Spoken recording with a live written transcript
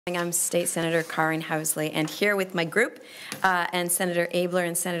I'm State Senator Karin Housley, and here with my group and Senator Abler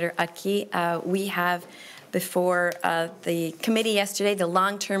and Senator Utke, we have before the committee yesterday the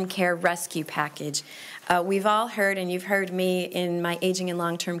long-term care rescue package. We've all heard, and you've heard me in my Aging and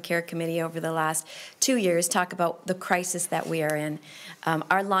Long-Term Care Committee over the last 2 years talk about the crisis that we are in.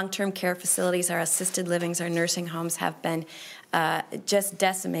 Our long-term care facilities, our assisted livings, our nursing homes have been just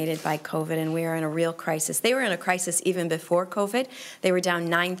decimated by COVID, and we are in a real crisis. They were in a crisis even before COVID. They were down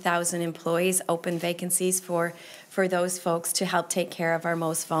 9,000 employees, open vacancies for those folks to help take care of our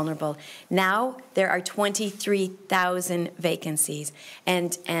most vulnerable. Now there are 23,000 vacancies,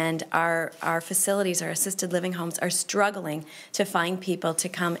 and our facilities, our assisted living homes, are struggling to find people to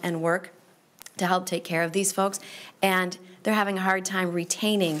come and work to help take care of these folks, and they're having a hard time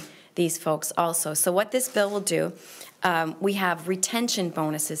retaining these folks also. So what this bill will do, we have retention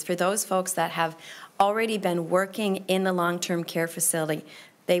bonuses for those folks that have already been working in the long-term care facility.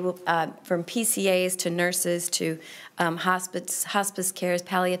 They will, from PCAs to nurses to hospice cares,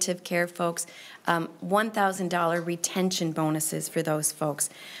 palliative care folks, $1,000 retention bonuses for those folks.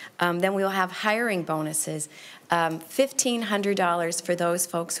 Then we will have hiring bonuses, $1,500 for those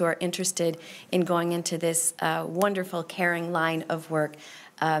folks who are interested in going into this wonderful caring line of work.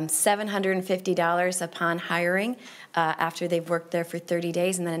 $750 upon hiring after they've worked there for 30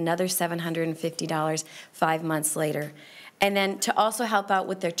 days, and then another $750 5 months later. And then to also help out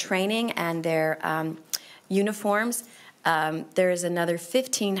with their training and their uniforms, there is another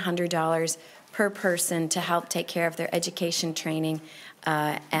 $1,500 per person to help take care of their education, training,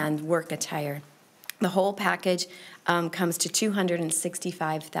 and work attire. The whole package comes to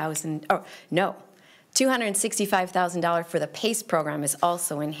 $265,000. Oh, no. $265,000 for the PACE program is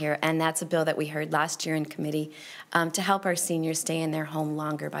also in here, and that's a bill that we heard last year in committee to help our seniors stay in their home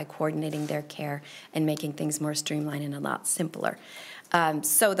longer by coordinating their care and making things more streamlined and a lot simpler.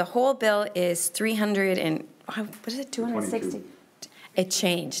 So the whole bill is 300 and, what is it, 260? It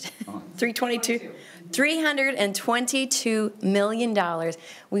changed. 322. $322 million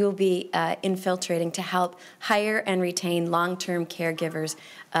we will be infiltrating to help hire and retain long-term caregivers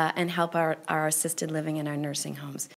and help our assisted living and our nursing homes.